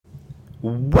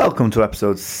Welcome to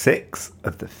episode 6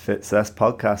 of the FitCess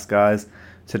podcast, guys.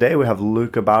 Today we have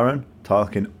Luca Barron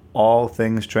talking all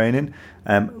things training.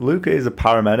 Luca is a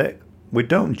paramedic. We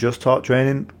don't just talk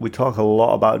training, we talk a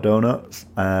lot about donuts,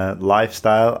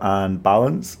 lifestyle and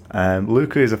balance.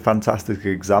 Luca is a fantastic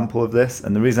example of this,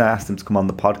 and the reason I asked him to come on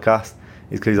the podcast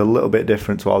is because he's a little bit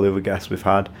different to all the other guests we've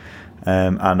had.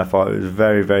 And I thought it was a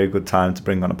very, very good time to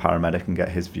bring on a paramedic and get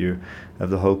his view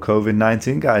of the whole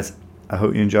COVID-19, guys. I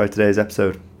hope you enjoyed today's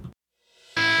episode.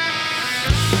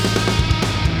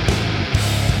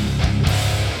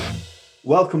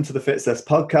 Welcome to the FitCess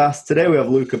podcast. Today we have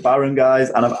Luca Barron, guys,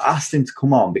 and I've asked him to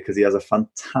come on because he has a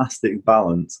fantastic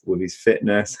balance with his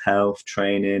fitness, health,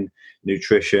 training,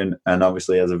 nutrition, and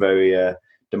obviously has a very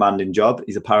demanding job.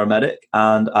 He's a paramedic,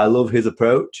 and I love his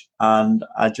approach, and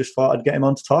I just thought I'd get him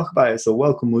on to talk about it. So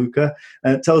welcome, Luca,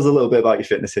 and tell us a little bit about your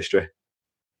fitness history.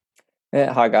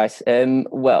 Hi guys.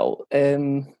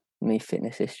 My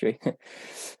fitness history.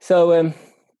 So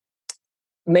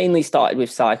mainly started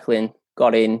with cycling.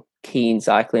 Got in keen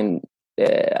cycling.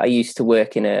 I used to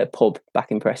work in a pub back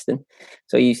in Preston,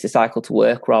 so I used to cycle to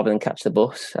work rather than catch the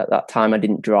bus. At that time, I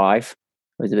didn't drive.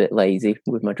 I was a bit lazy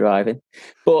with my driving,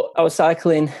 but I was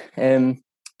cycling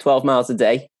 12 miles a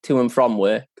day to and from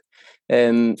work,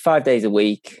 5 days a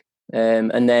week.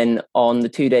 And then on the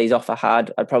 2 days off I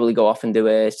had, I'd probably go off and do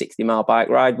a 60-mile bike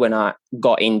ride when I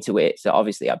got into it. So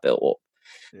obviously I built up.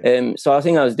 Yeah. So I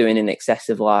think I was doing in excess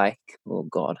of I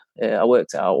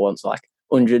worked out once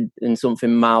 100 and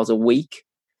something miles a week.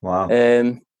 Wow.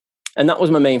 And that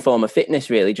was my main form of fitness,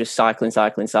 really, just cycling.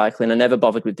 I never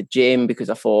bothered with the gym because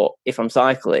I thought if I'm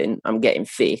cycling, I'm getting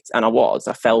fit. And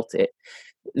I felt it.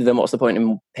 Then what's the point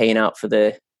in paying out for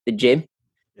the gym?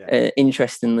 Yeah.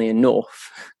 Interestingly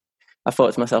enough, I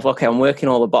thought to myself, okay, I'm working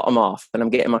all the bottom off and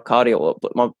I'm getting my cardio up,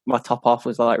 but my top off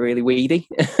was really weedy.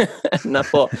 And I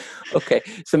thought, okay,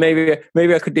 so maybe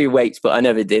I could do weights, but I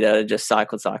never did. I just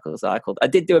cycled. I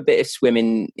did do a bit of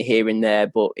swimming here and there,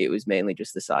 but it was mainly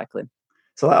just the cycling.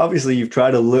 So obviously you've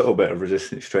tried a little bit of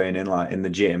resistance training in the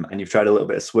gym, and you've tried a little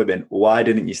bit of swimming. Why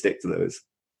didn't you stick to those?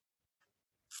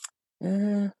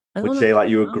 Would you say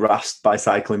you were grasped by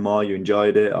cycling more, you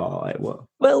enjoyed it, or what?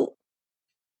 Well,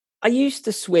 I used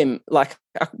to swim,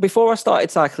 before I started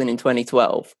cycling in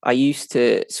 2012, I used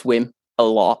to swim a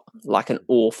lot, an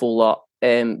awful lot,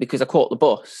 because I caught the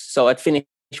bus. So I'd finish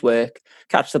work,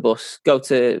 catch the bus, go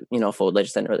to, Ford Leisure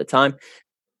Centre at the time,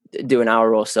 do an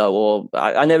hour or so, or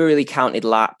I never really counted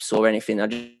laps or anything. I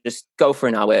just go for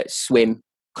an hour, swim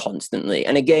constantly.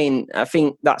 And again, I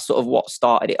think that's sort of what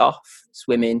started it off,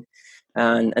 swimming,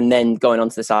 and then going on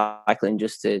to the cycling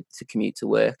just to commute to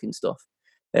work and stuff.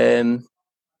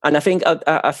 And I think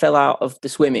I fell out of the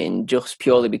swimming just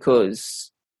purely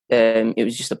because it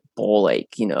was just a ball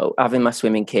ache, having my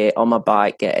swimming kit on my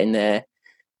bike, getting there,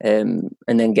 and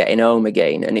then getting home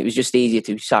again. And it was just easier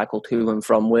to cycle to and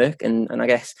from work. And I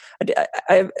guess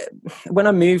when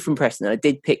I moved from Preston, I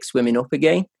did pick swimming up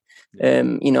again.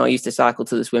 I used to cycle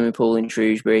to the swimming pool in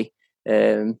Shrewsbury.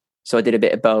 So I did a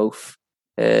bit of both.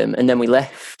 And then we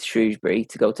left Shrewsbury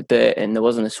to go to Burton. There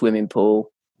wasn't a swimming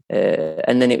pool.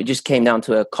 And then it just came down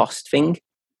to a cost thing.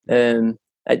 Memberships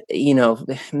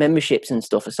and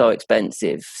stuff are so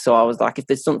expensive. So I was like, if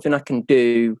there's something I can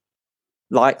do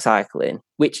like cycling,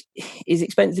 which is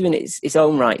expensive in its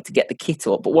own right to get the kit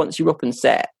up, but once you're up and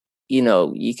set,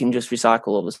 you can just recycle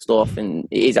all the stuff and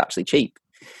it is actually cheap.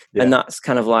 Yeah. And that's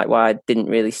kind of why I didn't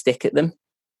really stick at them.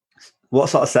 What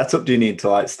sort of setup do you need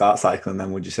to start cycling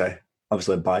then, would you say?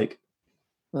 Obviously a bike.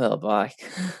 Well, a bike.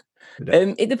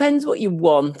 It depends what you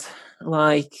want.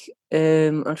 I'm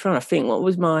trying to think, what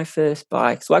was my first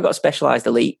bike? So I got a Specialized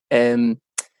Elite. It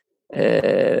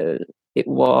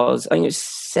was, I think it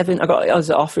was I got it as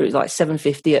an offer. It was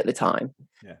 $750 at the time,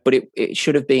 yeah. But it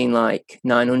should have been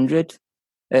 $900.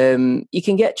 You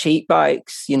can get cheap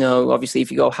bikes, obviously if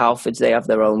you go Halfords, they have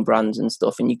their own brands and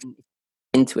stuff, and you can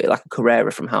into it, like a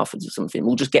Carrera from Halfords or something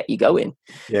will just get you going.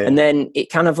 Yeah. And then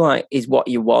it kind of is what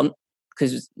you want.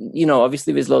 Because,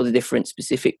 obviously there's loads of different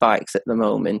specific bikes at the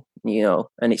moment,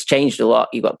 and it's changed a lot.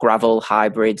 You've got gravel,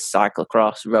 hybrids,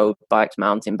 cyclocross, road bikes,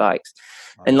 mountain bikes.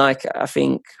 Wow. And I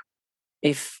think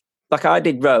if, I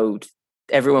did road,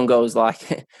 everyone goes I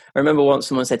remember once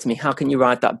someone said to me, how can you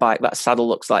ride that bike? That saddle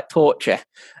looks like torture.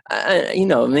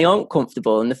 And they aren't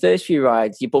comfortable. And the first few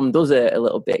rides, your bum does hurt a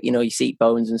little bit, your seat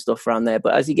bones and stuff around there.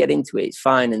 But as you get into it, it's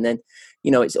fine. And then,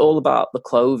 it's all about the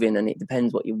clothing, and it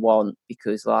depends what you want,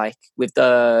 because with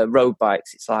the road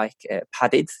bikes, it's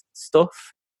padded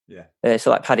stuff. Yeah.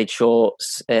 So padded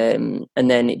shorts. And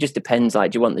then it just depends, do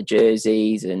you want the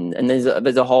jerseys? And there's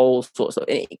a whole sort of stuff.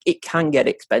 It can get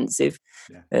expensive.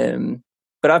 Yeah.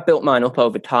 but I've built mine up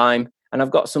over time, and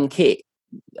I've got some kit.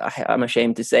 I'm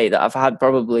ashamed to say that I've had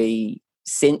probably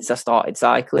since I started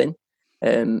cycling.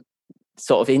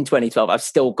 Sort of in 2012, I've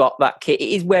still got that kit. It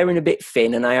is wearing a bit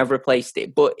thin, and I have replaced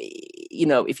it. But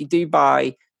if you do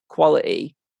buy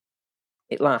quality,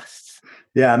 it lasts.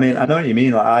 Yeah, I mean, I know what you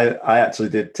mean. Like, I actually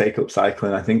did take up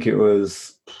cycling. I think it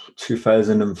was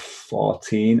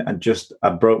 2014, and I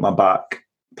broke my back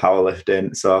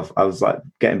powerlifting. So I was like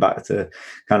getting back to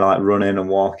kind of like running and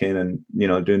walking and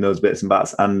doing those bits and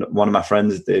bats. And one of my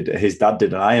friends his dad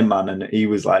did an Ironman, and he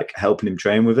was like helping him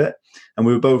train with it. And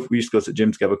we used to go to the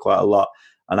gym together quite a lot.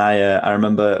 And I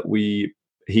remember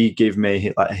he gave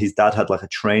me, like, his dad had like a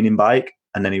training bike,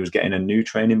 and then he was getting a new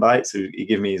training bike, so he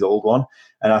gave me his old one,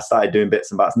 and I started doing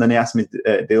bits and bats. And then he asked me,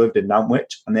 they lived in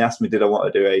Nantwich, and they asked me did I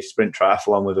want to do a sprint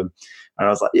triathlon with him, and I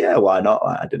was like, yeah, why not?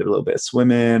 Like, I did a little bit of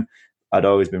swimming, I'd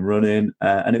always been running,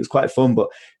 and it was quite fun. But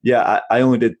yeah, I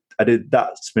did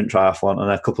that sprint triathlon, and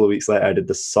a couple of weeks later I did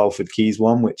the Salford Keys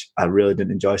one, which I really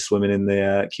didn't enjoy swimming in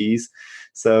the Keys.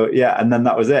 So yeah, and then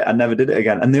that was it. I never did it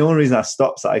again. And the only reason I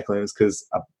stopped cycling was because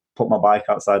I put my bike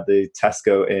outside the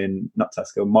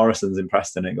Morrison's in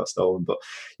Preston, and it got stolen. But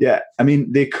yeah, I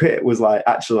mean, the kit was like,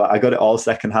 actually, I got it all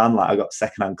secondhand. Like, I got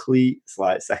secondhand cleats,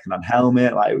 like secondhand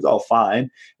helmet, like it was all fine.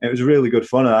 And it was really good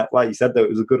fun. And like you said, though, it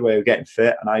was a good way of getting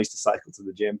fit. And I used to cycle to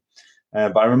the gym.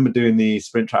 But I remember doing the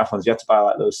sprint triathlons. You had to buy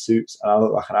like those suits, and I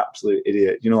looked like an absolute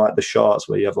idiot. Like the shorts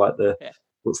where you have like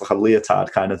looks like a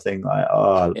leotard kind of thing. Like,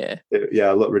 I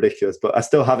look ridiculous. But I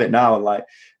still have it now, and like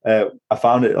I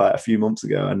found it like a few months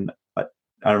ago, and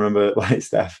I remember like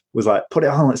Steph was like, put it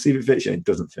on, let's see if it fits you. It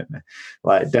doesn't fit me.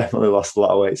 Like, definitely lost a lot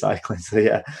of weight cycling. So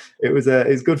yeah, it was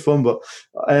good fun. But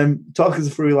talk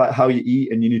us through like how you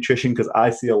eat and your nutrition, because I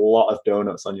see a lot of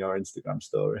donuts on your Instagram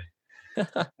story.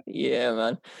 Yeah,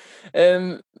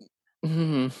 man.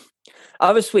 I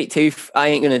have a sweet tooth. I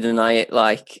ain't gonna deny it.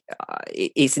 Like,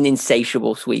 it's an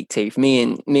insatiable sweet tooth. Me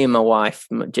and my wife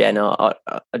Jen are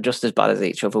just as bad as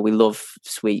each other. We love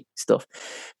sweet stuff.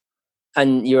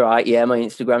 And you're right. Yeah, my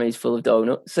Instagram is full of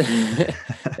donuts.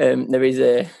 There is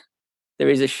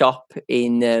a shop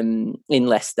in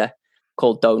Leicester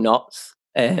called Donuts.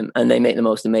 And they make the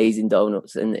most amazing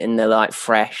donuts, and they're like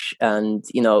fresh. And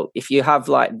if you have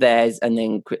like theirs and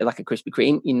then like a Krispy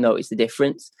Kreme, you notice the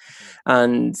difference.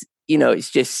 And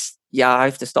it's just, I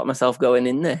have to stop myself going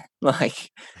in there. Like,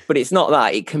 but it's not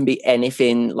that. It can be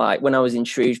anything. Like, when I was in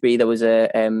Shrewsbury, there was a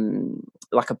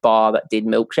bar that did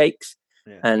milkshakes,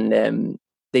 and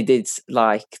they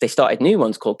started new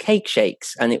ones called cake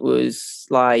shakes, and it was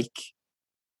like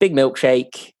big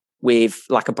milkshake with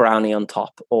like a brownie on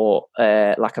top, or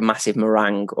like a massive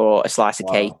meringue, or a slice of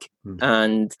cake.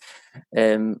 And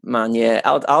man, yeah,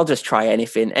 I'll just try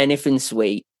anything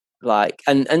sweet. Like,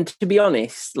 and to be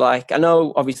honest, like, I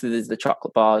know obviously there's the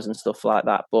chocolate bars and stuff like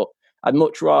that, but I'd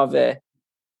much rather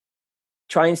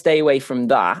try and stay away from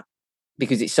that,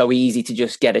 because it's so easy to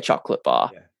just get a chocolate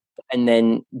bar and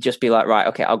then just be like, right,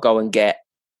 okay, I'll go and get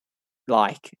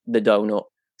like the donut.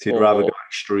 So you'd rather go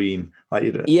extreme, like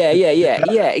you do. Yeah,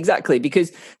 exactly.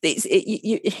 Because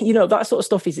that sort of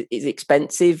stuff is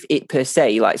expensive per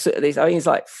se. Like, so I think it's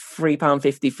like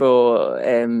 £3.50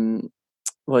 for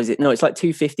what is it? No, it's like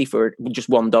 £2.50 for just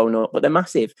one donut, but they're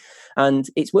massive, and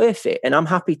it's worth it. And I'm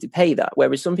happy to pay that.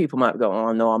 Whereas some people might go,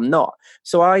 "Oh no, I'm not."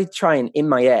 So I try and, in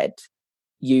my head,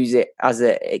 use it as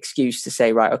an excuse to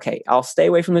say, right, okay, I'll stay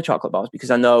away from the chocolate bars,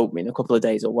 because I know in a couple of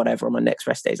days or whatever, on my next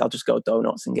rest days, I'll just go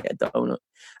donuts and get a donut.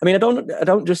 I mean, I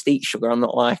don't just eat sugar. I'm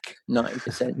not like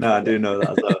 90%. No, I do know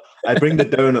that as well. I bring the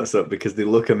donuts up because they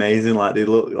look amazing. Like, they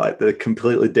look like they're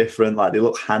completely different. Like, they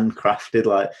look handcrafted.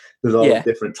 Like, there's all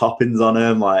different toppings on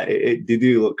them. Like, they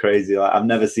do look crazy. Like, I've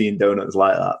never seen donuts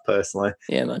like that personally.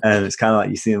 Yeah, man. And it's kind of like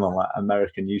you see them on like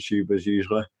American YouTubers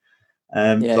usually.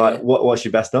 What's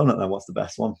your best donut then? What's the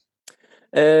best one?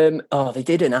 They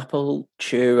did an apple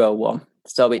churro one.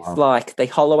 So it's like they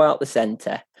hollow out the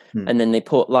center, and then they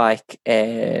put like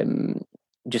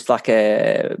just like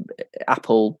a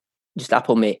apple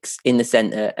mix in the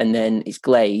center, and then it's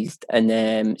glazed, and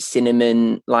then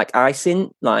cinnamon like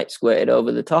icing like squirted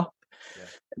over the top.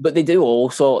 But they do all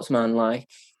sorts, man. Like,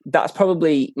 that's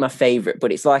probably my favorite,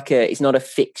 but it's like it's not a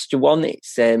fixture one.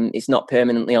 It's not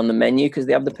permanently on the menu, because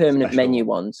they have the permanent menu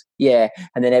ones. Yeah.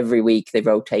 And then every week they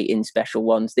rotate in special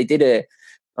ones. They did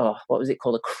what was it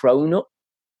called? A cronut.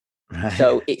 Right.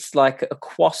 So it's like a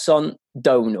croissant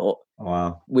donut.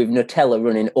 Wow. With Nutella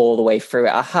running all the way through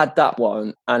it. I had that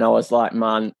one and I was like,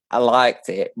 man, I liked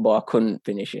it, but I couldn't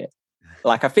finish it.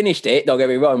 Like, I finished it, don't get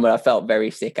me wrong, but I felt very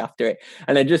sick after it.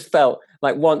 And I just felt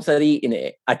like once I'd eaten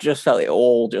it, I just felt it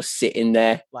all just sitting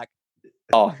there. Like,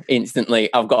 oh, instantly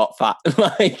I've got fat.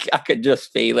 Like I could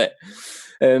just feel it.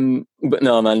 But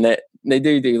no, man, they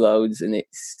do loads, and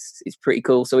it's pretty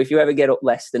cool. So if you ever get up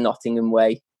Leicester, Nottingham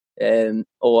way,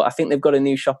 or I think they've got a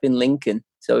new shop in Lincoln.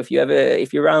 So if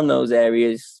you're around those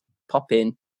areas, pop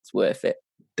in. It's worth it.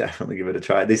 Definitely give it a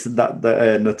try. The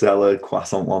Nutella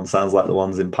croissant one sounds like the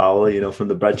ones in Powell, from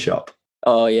the bread shop.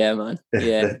 Oh yeah, man.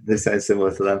 Yeah. They sound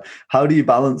similar to them. How do you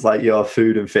balance like your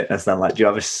food and fitness then? Like, do you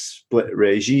have a split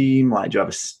regime? Like, do you have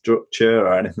a structure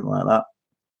or anything like that?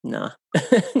 Nah.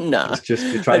 Nah. Just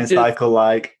you try and cycle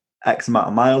like X amount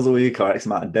of miles a week or X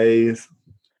amount of days?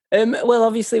 Well,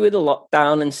 obviously with the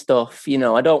lockdown and stuff,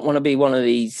 I don't want to be one of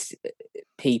these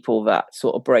people that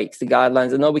sort of breaks the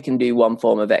guidelines. I know we can do one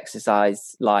form of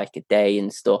exercise like a day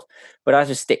and stuff, but I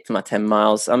just stick to my 10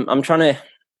 miles. I'm trying to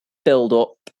build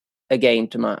up again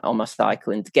on my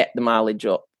cycling to get the mileage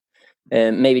up.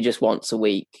 Maybe just once a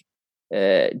week,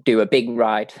 do a big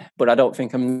ride, but I don't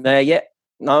think I'm there yet.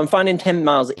 Now I'm finding 10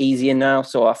 miles easier now,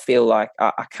 so I feel like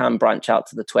I can branch out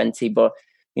to the 20, but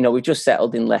we've just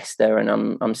settled in Leicester,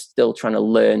 and I'm still trying to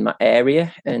learn my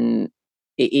area, and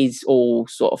it is all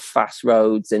sort of fast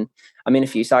roads, and I'm in a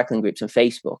few cycling groups on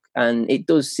Facebook, and it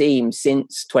does seem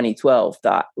since 2012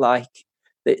 that like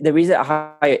there is a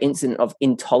higher incidence of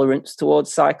intolerance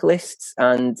towards cyclists,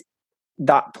 and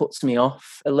that puts me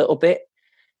off a little bit.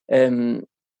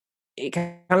 It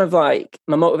kind of like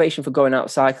my motivation for going out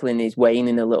cycling is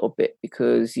waning a little bit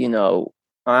because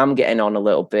I'm getting on a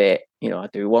little bit. I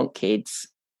do want kids,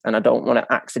 and I don't want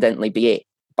to accidentally be hit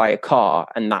by a car,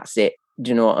 and that's it. Do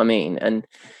you know what I mean?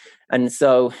 And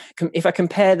so if I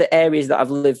compare the areas that I've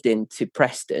lived in to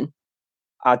Preston,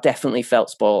 I definitely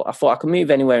felt spoiled. I thought I could move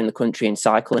anywhere in the country and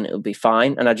cycle and it'll be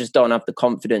fine. And I just don't have the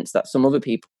confidence that some other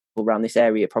people around this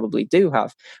area probably do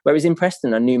have. Whereas in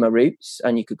Preston, I knew my routes,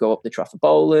 and you could go up the Trafford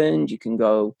Bowland, you can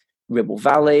go Ribble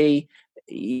Valley.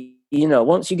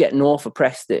 Once you get north of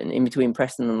Preston, in between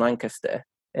Preston and Lancaster,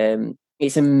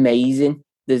 it's amazing.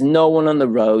 There's no one on the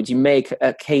roads. You may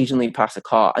occasionally pass a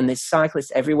car, and there's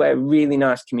cyclists everywhere. Really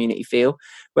nice community feel.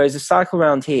 Whereas a cycle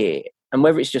around here, and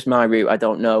whether it's just my route, I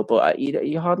don't know, but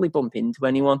you hardly bump into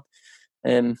anyone.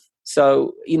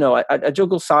 So I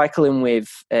juggle cycling with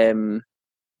Jen's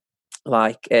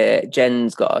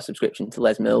got a subscription to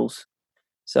Les Mills,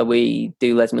 so we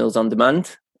do Les Mills on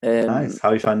demand. Nice.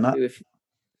 How you find that?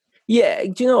 Yeah,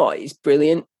 do you know what? It's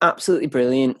brilliant, absolutely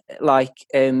brilliant. Like,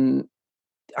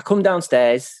 I come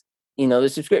downstairs, the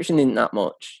subscription isn't that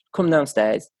much. Come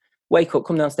downstairs, wake up,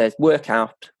 come downstairs, work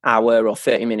out, hour or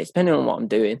 30 minutes, depending on what I'm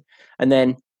doing. And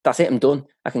then that's it, I'm done.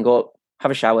 I can go up,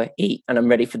 have a shower, eat, and I'm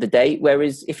ready for the day.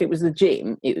 Whereas if it was the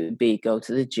gym, it would be go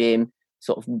to the gym,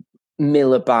 sort of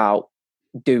mill about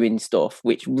doing stuff,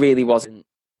 which really wasn't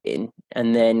in,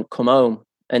 and then come home.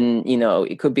 And,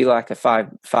 it could be like a 5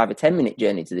 or 10 minute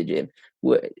journey to the gym,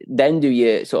 then do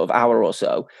your sort of hour or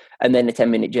so, and then a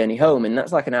 10-minute journey home. And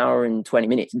that's like an hour and 20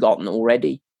 minutes gone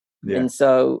already. Yeah. And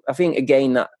so I think,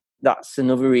 again, that's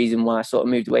another reason why I sort of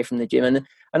moved away from the gym.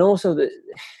 And also that,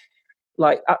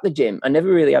 like at the gym, I never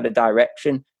really had a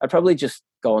direction. I'd probably just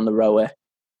go on the rower.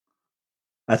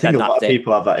 I think a lot of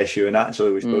people have that issue. And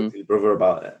actually we spoke to your brother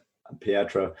about it,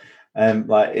 Pietro.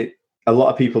 A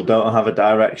lot of people don't have a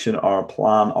direction or a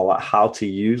plan or like how to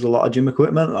use a lot of gym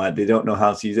equipment. Like they don't know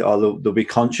how to use it, or they'll be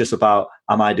conscious about,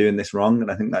 am I doing this wrong?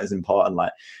 And I think that is important,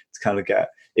 like to kind of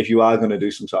if you are going to do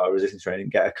some sort of resistance training,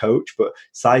 get a coach. But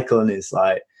cycling is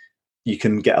like, you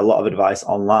can get a lot of advice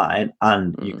online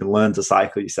and you can learn to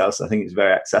cycle yourself. So I think it's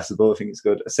very accessible. I think it's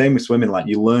good. Same with swimming, like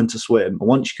you learn to swim, and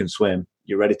once you can swim,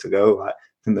 you're ready to go. Like,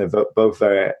 I think they're both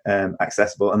very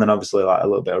accessible. And then obviously like a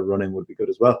little bit of running would be good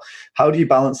as well. How do you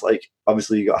balance, like,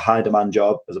 obviously you got a high demand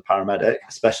job as a paramedic,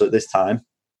 especially at this time,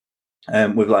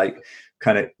 with like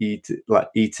kind of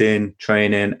eating,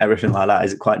 training, everything like that?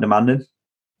 Is it quite demanding?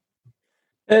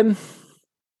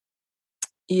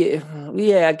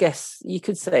 Yeah, I guess you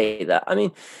could say that. I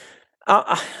mean,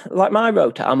 I like my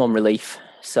rota, I'm on relief,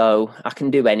 so I can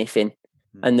do anything,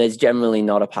 and there's generally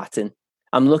not a pattern.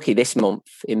 I'm lucky this month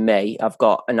in May, I've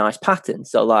got a nice pattern.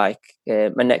 So like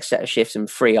my next set of shifts, I'm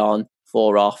 3 on,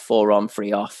 4 off, 4 on,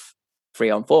 3 off, 3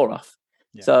 on, 4 off.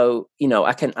 Yeah. So,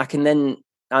 I can then,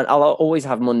 I'll always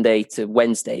have Monday to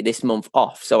Wednesday this month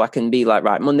off. So I can be like,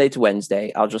 right, Monday to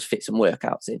Wednesday, I'll just fit some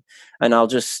workouts in, and I'll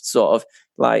just sort of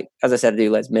like, as I said, I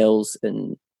do Les Mills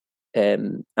and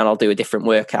I'll do a different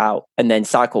workout and then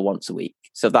cycle once a week.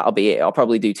 So that'll be it. I'll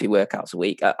probably do 2 workouts a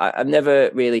week. I've never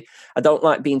really, I don't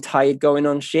like being tired going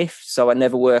on shift. So I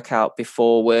never work out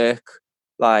before work.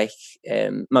 Like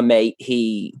my mate,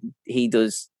 he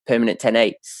does permanent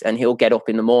 10/8s and he'll get up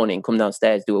in the morning, come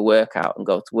downstairs, do a workout and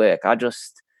go to work.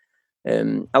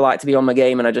 I like to be on my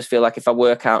game, and I just feel like if I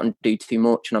work out and do too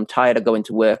much, and I'm tired of going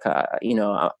to work, I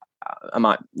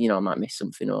might miss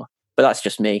something. But that's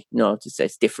just me.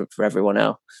 It's different for everyone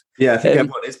else. Yeah, I think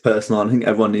everyone is personal. I think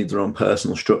everyone needs their own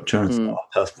personal structure and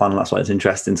personal plan. That's why it's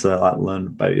interesting to learn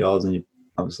about yours, and you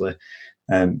obviously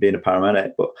being a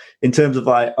paramedic. But in terms of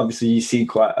obviously you see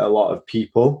quite a lot of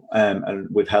people and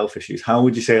with health issues. How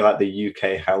would you say the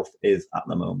UK health is at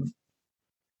the moment?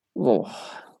 Oh,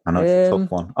 I know it's a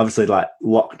tough one. Obviously,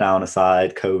 lockdown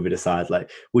aside, COVID aside,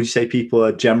 would you say people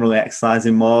are generally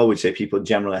exercising more? Would you say people are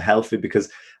generally healthy?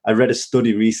 Because I read a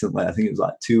study recently, I think it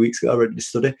was 2 weeks ago, I read this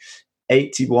study.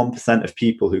 81% of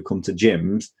people who come to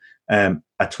gyms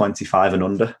are 25 and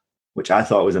under, which I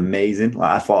thought was amazing.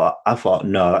 I thought,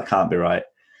 no, that can't be right.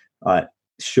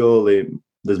 Surely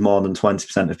there's more than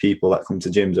 20% of people that come to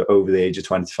gyms are over the age of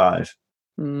 25.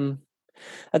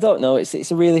 I don't know.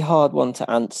 It's a really hard one to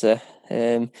answer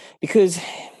because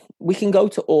we can go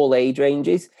to all age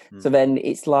ranges. So then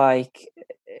it's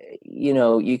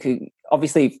you could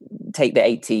obviously take the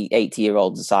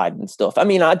 80-year-olds aside and stuff. I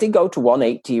mean, I did go to one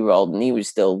 80-year-old and he was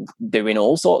still doing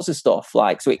all sorts of stuff,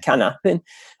 so it can happen.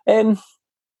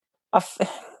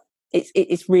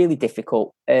 It's really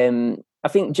difficult. I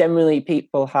think generally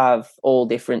people have all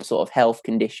different sort of health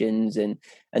conditions and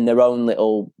their own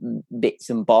little bits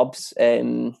and bobs.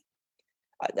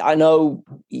 I know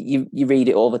you read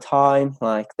it all the time.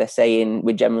 They're saying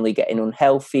we're generally getting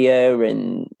unhealthier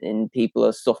and people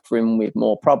are suffering with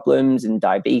more problems and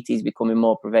diabetes becoming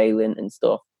more prevalent and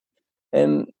stuff.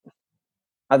 I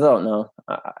don't know.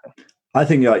 I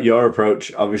think your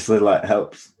approach obviously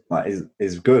helps.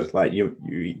 Is good. You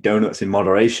eat donuts in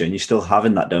moderation. You're still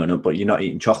having that donut, but you're not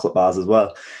eating chocolate bars as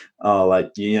well.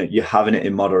 You're having it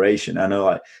in moderation. I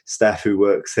know Steph, who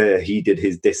works here, he did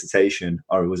his dissertation,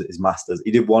 or was it his master's?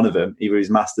 He did one of them, either his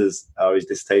master's or his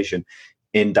dissertation,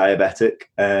 in diabetic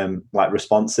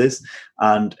responses.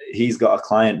 And he's got a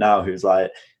client now who's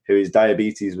whose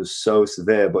diabetes was so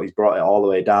severe, but he's brought it all the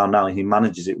way down now and he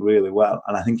manages it really well.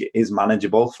 And I think it is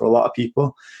manageable for a lot of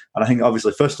people. And I think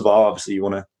obviously, first of all, you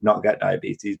want to not get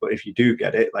diabetes, but if you do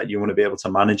get it, you want to be able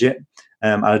to manage it.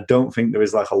 And I don't think there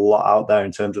is a lot out there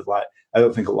in terms of I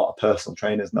don't think a lot of personal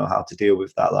trainers know how to deal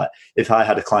with that. If I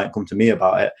had a client come to me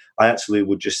about it, I actually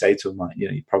would just say to him,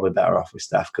 you're probably better off with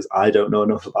Steph because I don't know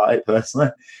enough about it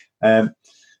personally.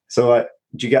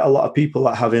 Do you get a lot of people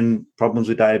having problems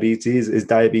with diabetes? Is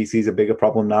diabetes a bigger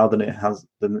problem now than it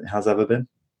has ever been?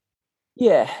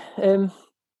 Yeah,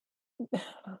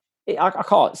 I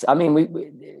can't. I mean,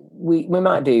 we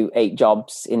might do 8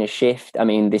 jobs in a shift. I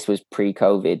mean, this was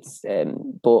pre-COVID,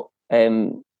 but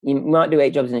you might do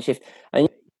 8 jobs in a shift, and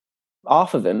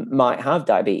half of them might have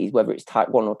diabetes, whether it's type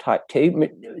 1 or type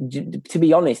 2. To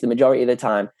be honest, the majority of the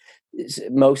time,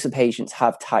 most of the patients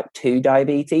have type 2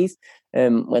 diabetes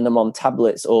when they're on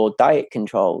tablets or diet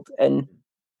controlled. And,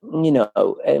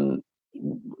 when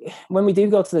we do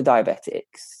go to the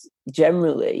diabetics,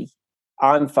 generally,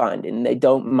 I'm finding they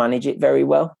don't manage it very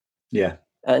well. Yeah.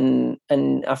 And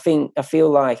I feel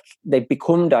like they've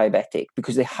become diabetic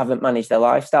because they haven't managed their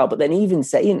lifestyle. But then even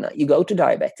saying that, you go to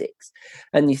diabetics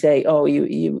and you say, oh,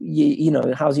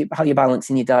 how you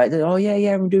balancing your diet? Oh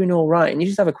yeah, I'm doing all right. And you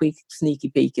just have a quick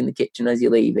sneaky peek in the kitchen as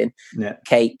you're leaving. Yeah.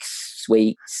 Cakes,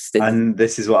 sweets. And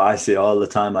this is what I see all the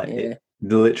time.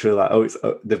 They're literally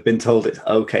they've been told it's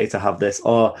okay to have this.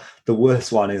 Or the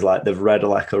worst one is they've read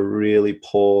a really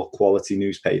poor quality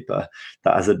newspaper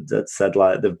that said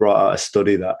they've brought out a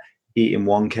study that eating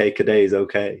 1 cake a day is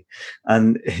okay,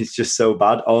 and it's just so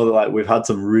bad. Or we've had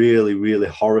some really, really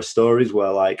horror stories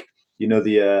where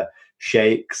the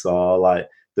shakes or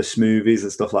the smoothies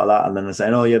and stuff like that, and then they're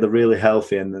saying, oh yeah, they're really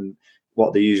healthy, and then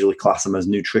what they usually class them as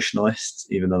nutritionalists,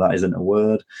 even though that isn't a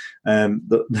word.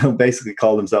 They'll basically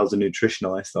call themselves a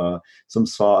nutritionalist or some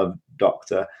sort of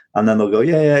doctor. And then they'll go,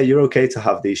 yeah, you're okay to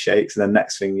have these shakes. And then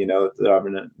next thing they're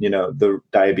having, the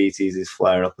diabetes is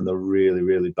flaring up and they're really,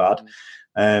 really bad.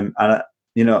 I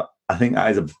think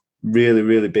that is a really,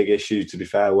 really big issue, to be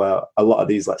fair, where a lot of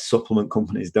these supplement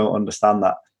companies don't understand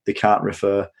that they can't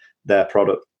refer their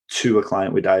product to a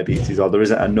client with diabetes, or there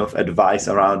isn't enough advice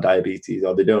around diabetes,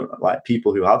 or they don't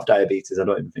people who have diabetes, I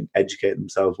don't even think, educate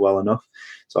themselves well enough.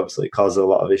 So obviously it causes a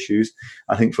lot of issues.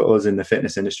 I think for us in the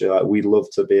fitness industry, we'd love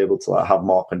to be able to have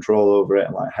more control over it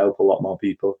and help a lot more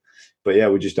people. But yeah,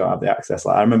 we just don't have the access.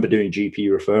 I remember doing GP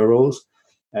referrals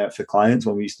for clients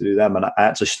when we used to do them, and I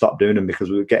actually stopped doing them because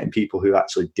we were getting people who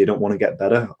actually didn't want to get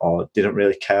better or didn't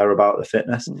really care about the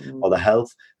fitness or the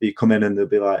health. You come in and they'll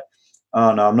be like,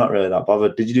 oh no, I'm not really that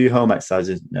bothered. Did you do your home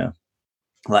exercises? No.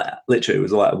 like literally it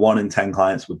was like 1 in 10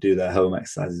 clients would do their home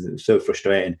exercises. It was so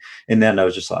frustrating. In the end, I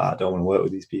was just like, I don't want to work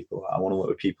with these people. I want to work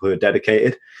with people who are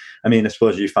dedicated. I mean, I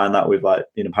suppose you find that with like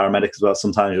being a paramedic as well.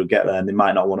 Sometimes you'll get there and they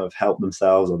might not want to have helped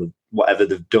themselves, or whatever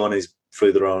they've done is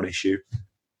through their own issue.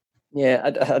 Yeah,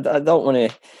 I don't want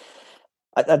to.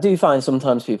 I do find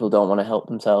sometimes people don't want to help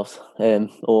themselves,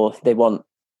 or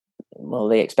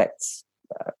they expect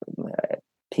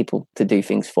people to do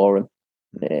things for them.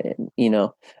 And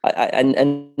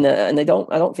they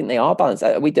don't. I don't think they are balanced.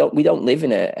 We don't live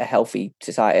in a healthy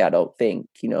society. I don't think.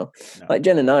 No. Like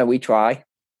Jen and I, we try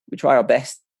our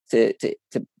best to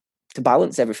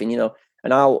balance everything.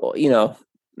 And I'll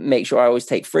make sure I always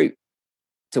take fruit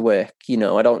to work.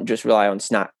 I don't just rely on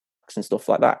snacks and stuff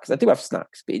like that, because I do have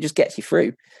snacks, but it just gets you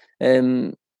through.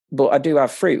 But I do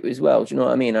have fruit as well. Do you know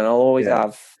what I mean? And I'll always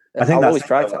have. I think I'll always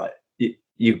try to. Like,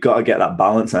 you've got to get that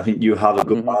balance. I think you have a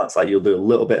good balance. Like, you'll do a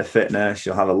little bit of fitness,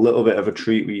 you'll have a little bit of a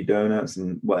treat with your donuts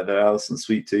and whatever else and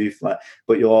sweet tooth. But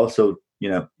you'll also,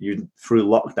 you through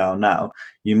lockdown now,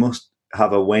 you must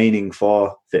have a waning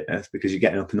for fitness because you're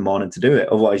getting up in the morning to do it.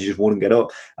 Otherwise, you just wouldn't get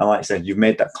up. And like I said, you've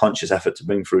made that conscious effort to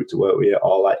bring fruit to work with you,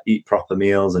 or like eat proper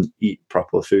meals and eat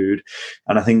proper food.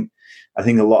 And I think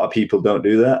a lot of people don't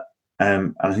do that.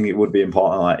 And I think it would be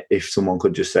important, like if someone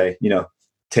could just say,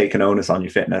 take an onus on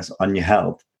your fitness, on your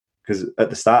health. Because at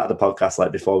the start of the podcast,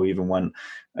 like before we even went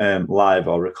live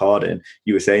or recording,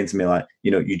 you were saying to me, like,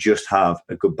 you just have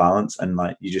a good balance, and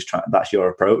like you just try, that's your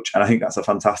approach. And I think that's a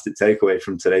fantastic takeaway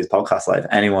from today's podcast. Like,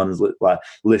 if anyone's like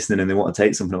listening and they want to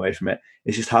take something away from it,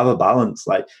 it's just have a balance.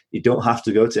 Like, you don't have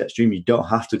to go to extreme. You don't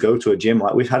have to go to a gym.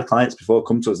 Like, we've had clients before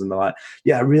come to us and they're like,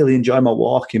 yeah, I really enjoy my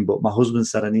walking, but my husband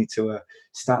said I need to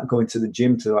start going to the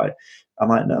gym to like. I'm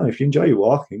like, no, if you enjoy your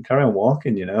walking, carry on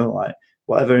walking, like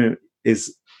whatever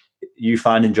is you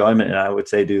find enjoyment in, I would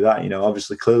say do that.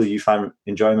 Obviously, clearly you find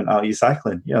enjoyment out of your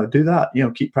cycling, do that,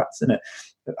 keep practicing it.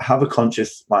 Have a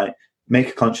conscious, make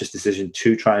a conscious decision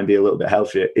to try and be a little bit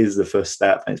healthier is the first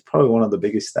step. And it's probably one of the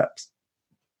biggest steps.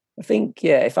 I think,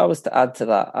 if I was to add to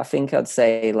that, I think I'd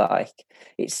say like,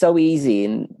 it's so easy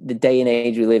in the day and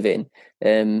age we live in,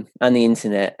 and the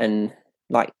internet. And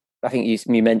like, I think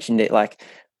you mentioned it, like,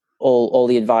 all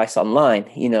the advice online,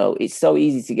 it's so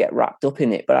easy to get wrapped up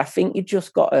in it. But I think you've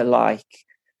just got to like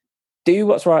do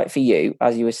what's right for you,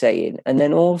 as you were saying, and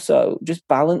then also just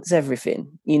balance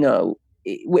everything.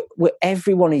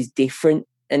 Everyone is different.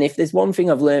 And if there's one thing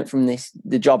I've learned from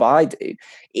the job I do, it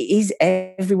is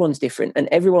everyone's different, and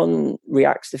everyone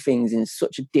reacts to things in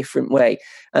such a different way.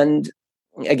 And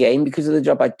again, because of the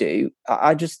job I do,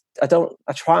 I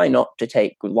try not to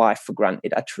take life for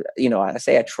granted. I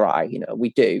try,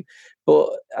 we do, but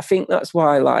I think that's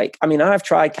why, like, I mean, I've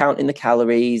tried counting the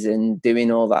calories and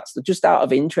doing all that stuff just out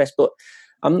of interest, but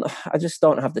I just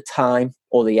don't have the time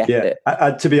or the effort.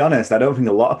 Yeah, to be honest, I don't think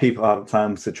a lot of people have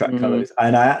time to track calories,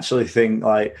 and I actually think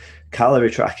like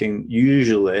calorie tracking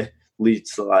usually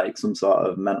leads to like some sort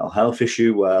of mental health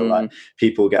issue where like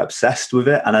people get obsessed with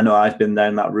it. And I know I've been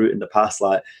down that route in the past.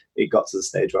 Like, it got to the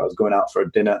stage where I was going out for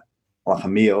a dinner, like a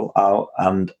meal out,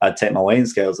 and I'd take my weighing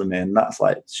scales with me, and that's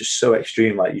like, it's just so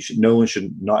extreme. Like, no one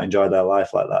should not enjoy their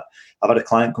life like that. I've had a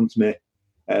client come to me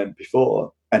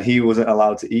before, and he wasn't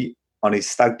allowed to eat on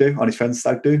his friend's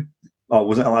stag do, or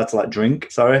wasn't allowed to like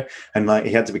drink, sorry. And like,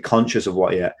 he had to be conscious of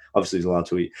what he ate. Obviously he's allowed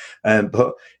to eat.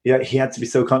 But yeah, he had to be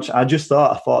so conscious. I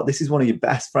thought this is one of your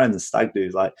best friends, stag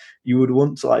do's. Like, you would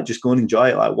want to like just go and enjoy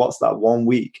it. Like, what's that 1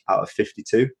 week out of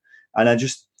 52? And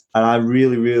I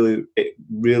really, it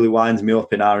really winds me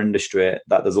up in our industry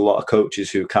that there's a lot of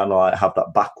coaches who kind of like have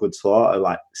that backwards thought, or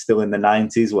like still in the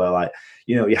 90s where like,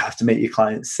 you have to make your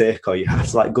clients sick, or you have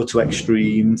to like go to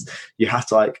extremes. You have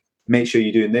to like make sure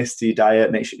you're doing this to your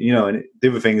diet, make sure, and the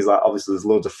other thing is like, obviously there's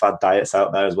loads of fad diets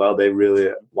out there as well. They really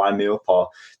wind me up, or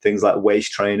things like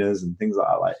waist trainers and things like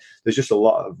that. Like, there's just a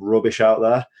lot of rubbish out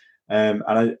there.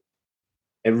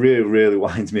 It really, really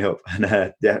winds me up.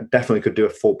 And definitely could do a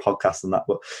full podcast on that.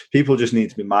 But people just need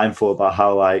to be mindful about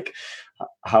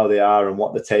how they are and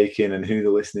what they're taking and who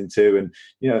they're listening to.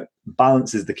 And,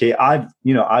 balance is the key. I've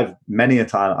many a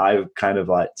time I've kind of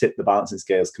like tipped the balancing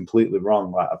scales completely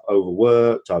wrong. Like, I've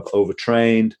overworked, I've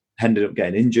overtrained, ended up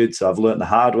getting injured. So I've learned the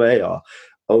hard way, or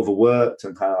overworked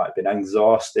and kind of like been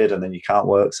exhausted, and then you can't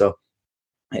work. So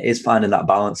it is finding that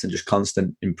balance and just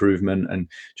constant improvement, and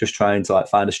just trying to like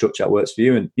find a structure that works for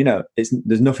you. And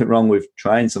there's nothing wrong with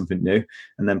trying something new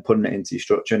and then putting it into your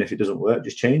structure. And if it doesn't work,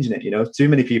 just changing it. Too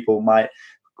many people might,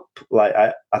 like,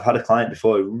 I've had a client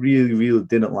before who really, really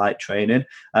didn't like training, and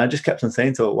I just kept on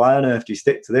saying to her, why on earth do you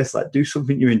stick to this? Like, do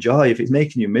something you enjoy. If it's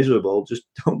making you miserable, just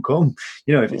don't come.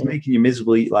 If it's making you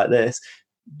miserable, eat like this.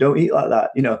 don't eat like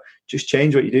that. Just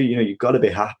change what you do. You've got to be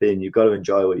happy and you've got to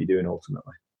enjoy what you're doing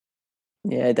ultimately.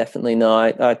 Yeah, definitely. No,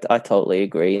 I totally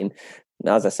agree. And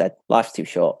as I said, life's too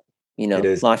short. It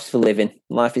is. Life's for living.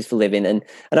 Life is for living. And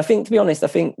I think, to be honest, I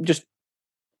think just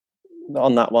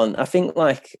on that one, I think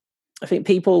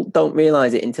people don't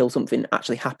realize it until something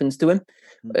actually happens to them.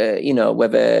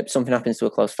 Whether something happens to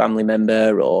a close family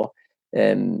member or,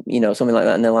 something like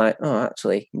that. And they're like, oh,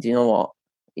 actually, do you know what?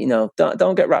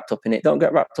 Don't get wrapped up in it. Don't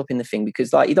get wrapped up in the thing,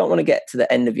 because you don't want to get to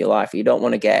the end of your life. You don't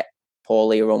want to get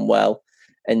poorly or unwell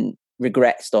and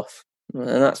regret stuff. And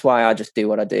that's why I just do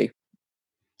what I do.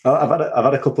 I've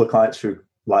had a couple of clients through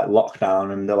like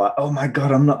lockdown, and they're like, "Oh my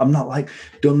god, I'm not like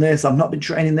done this. I've not been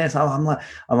training this." I'm like,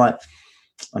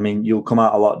 I mean, you'll come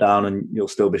out of lockdown and you'll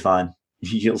still be fine.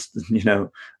 You'll,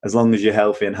 as long as you're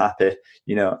healthy and happy,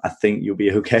 I think you'll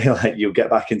be okay. Like, you'll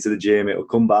get back into the gym, it'll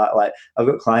come back. Like, I've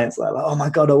got clients like, oh my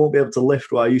god, I won't be able to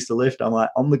lift what I used to lift. I'm like,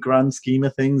 on the grand scheme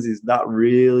of things, is that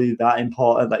really that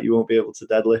important that you won't be able to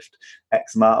deadlift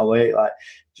X amount of weight? Like,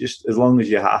 just as long as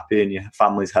you're happy and your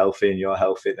family's healthy and you're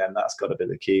healthy, then that's got to be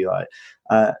the key. Like,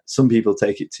 some people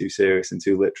take it too serious and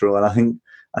too literal, and I think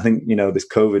this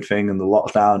COVID thing and the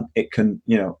lockdown, it can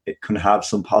have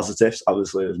some positives.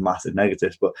 Obviously, there's massive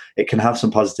negatives, but it can have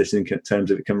some positives in terms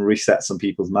of it can reset some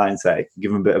people's mindset. It can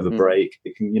give them a bit of a break.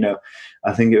 It can,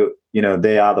 I think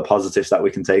they are the positives that we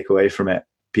can take away from it.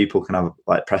 People can have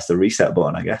press the reset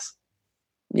button, I guess.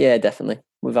 Yeah, definitely,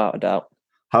 without a doubt.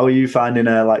 How are you finding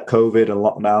COVID and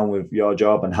lockdown with your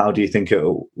job, and how do you think it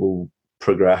will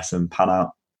progress and pan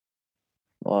out?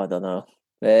 Oh, I don't know.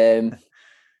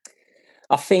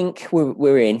 I think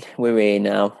we're here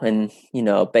now, and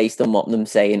based on what I'm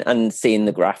saying and seeing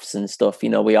the graphs and stuff,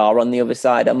 we are on the other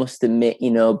side. I must admit,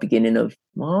 beginning of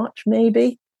March,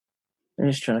 maybe. I'm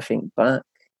just trying to think back.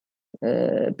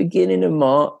 Beginning of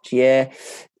March, yeah.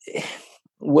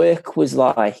 Work was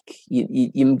like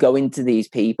you go into these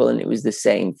people, and it was the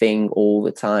same thing all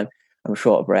the time. I'm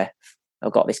short of breath.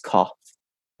 I've got this cough,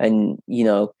 and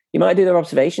you might do their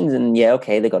observations, and yeah,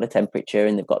 okay, they got a temperature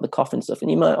and they've got the cough and stuff, and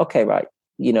you might, okay, right.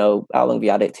 How long have you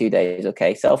had it? 2 days.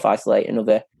 Okay, self-isolate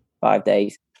another 5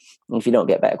 days. And if you don't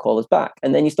get better, call us back.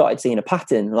 And then you started seeing a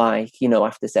pattern,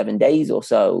 after 7 days or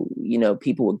so,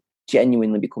 people were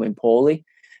genuinely becoming poorly.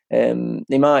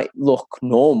 They might look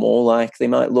normal, they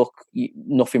might look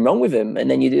nothing wrong with them. And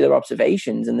then you do their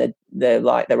observations, and they're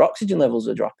like, their oxygen levels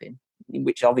are dropping,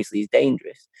 which obviously is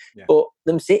dangerous. Yeah. But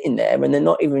them sitting there and they're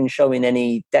not even showing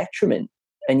any detriment.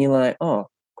 And you're like, oh,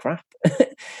 crap.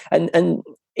 and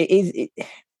it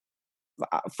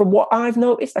from what I've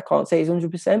noticed, I can't say it's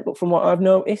 100%, but from what I've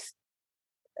noticed,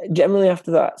 generally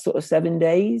after that sort of 7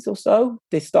 days or so,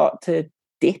 they start to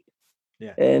dip.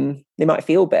 Yeah. They might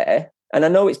feel better. And I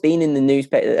know it's been in the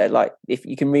newspaper, if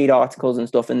you can read articles and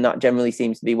stuff, and that generally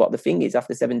seems to be what the thing is.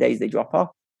 After 7 days, they drop off.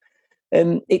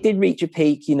 It did reach a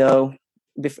peak, when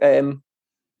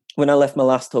I left my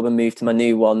last hub and moved to my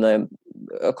new one.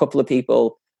 A couple of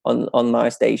people on my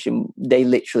station, they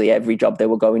literally, every job they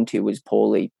were going to was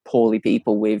poorly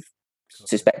people with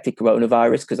suspected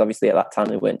coronavirus, because obviously at that time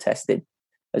they weren't tested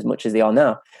as much as they are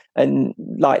now. And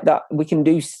like that, we can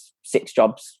do 6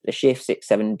 jobs a shift,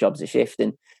 6-7 jobs a shift,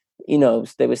 and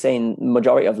they were saying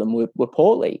majority of them were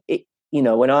poorly.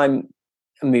 When I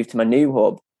moved to my new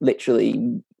hub,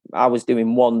 literally I was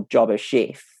doing 1 job a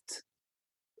shift.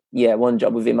 Yeah, 1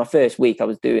 job within my first week.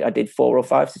 I did 4 or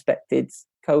 5 suspected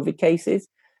COVID cases.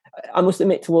 I must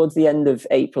admit, towards the end of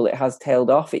April, it has tailed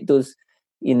off. It does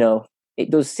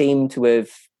seem to have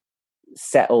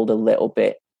settled a little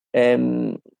bit.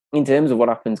 In terms of what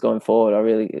happens going forward, I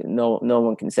really no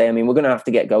one can say. I mean, we're going to have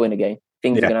to get going again.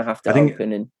 Things are going to have to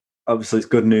open. And obviously, it's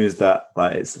good news that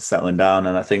it's settling down.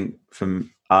 And I think from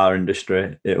our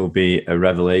industry, it will be a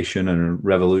revelation and a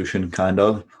revolution, kind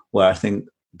of, where I think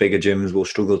bigger gyms will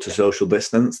struggle to social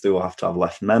distance. They will have to have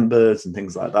less members and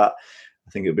things like that.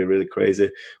 I think it'd be really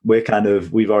crazy. We've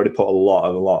already put a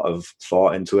lot of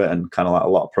thought into it, and kind of a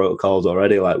lot of protocols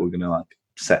already. We're going to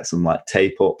set some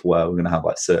tape up where we're going to have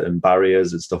certain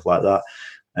barriers and stuff like that.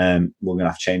 We're going to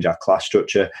have to change our class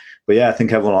structure. But yeah, I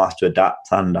think everyone will have to adapt,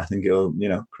 and I think it'll,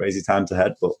 crazy times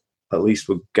ahead, but at least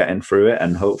we're getting through it,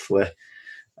 and hopefully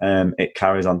it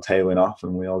carries on tailing off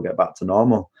and we all get back to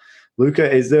normal.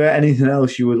 Luca, is there anything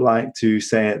else you would like to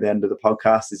say at the end of the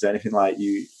podcast? Is there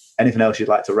anything else you'd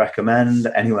like to recommend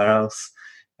anywhere else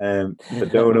for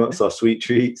donuts or sweet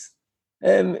treats?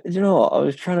 Do you know what? I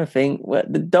was trying to think. Well,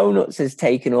 the donuts has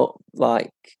taken up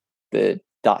the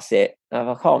that's it.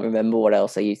 I can't remember what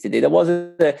else I used to do. There was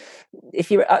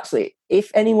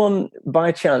if anyone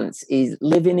by chance is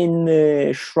living in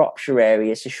the Shropshire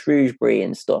area, so Shrewsbury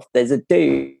and stuff, there's a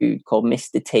dude called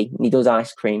Mr. T, and he does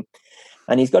ice cream.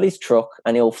 And he's got his truck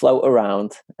and he'll float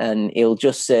around and he'll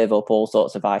just serve up all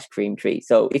sorts of ice cream treats.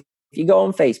 So if you go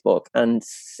on Facebook, and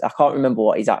I can't remember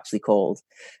what he's actually called,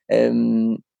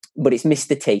 but it's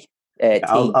Mr. T.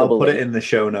 I'll put it in the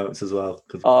show notes as well.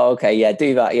 Oh, okay, yeah,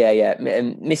 do that, yeah.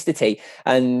 Mr. T.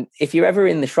 And if you're ever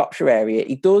in the Shropshire area,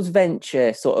 he does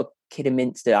venture sort of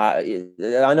Kidderminster.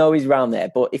 I know he's around there,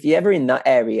 but if you're ever in that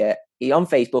area, on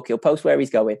Facebook, he'll post where he's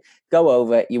going. Go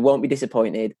over, you won't be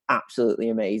disappointed. Absolutely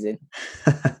amazing.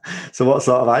 So what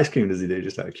sort of ice cream does he do,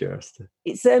 just out of curiosity?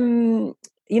 It's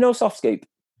soft scoop.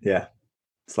 Yeah,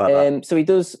 it's like that. So he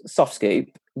does soft scoop,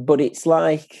 but it's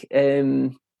like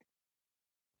it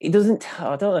doesn't,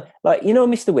 I don't know, like,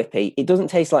 Mr. Whippy, it doesn't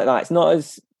taste like that. It's not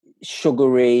as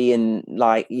sugary and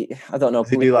like, I don't know.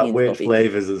 Does he do like weird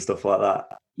flavors and stuff like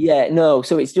that? Yeah, no.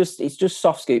 So it's just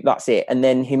soft scoop. That's it. And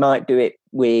then he might pair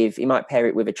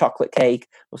it with a chocolate cake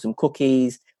or some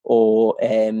cookies or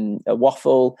a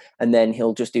waffle, and then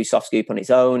he'll just do soft scoop on its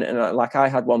own. And I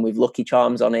had one with Lucky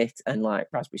Charms on it and like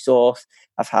raspberry sauce.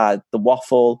 I've had the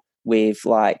waffle with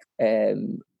like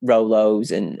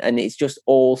Rolos and it's just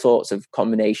all sorts of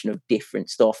combination of different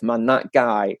stuff. Man, that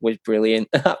guy was brilliant.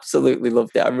 Absolutely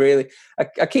loved it.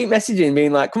 I keep messaging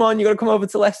being like, come on, you got to come over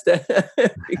to Leicester.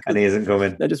 And he isn't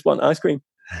coming. I just want ice cream.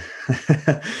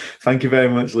 Thank you very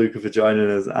much, Luca, for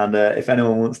joining us. And if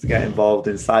anyone wants to get involved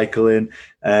in cycling,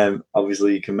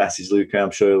 obviously you can message Luca.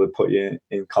 I'm sure he'll put you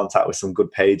in contact with some good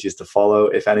pages to follow.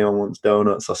 If anyone wants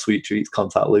donuts or sweet treats,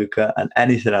 contact Luca. And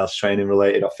anything else training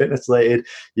related or fitness related,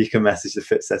 you can message the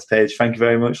FitSess page. Thank you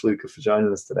very much, Luca, for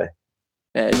joining us today.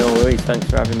 No worries. Thanks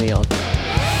for having me on.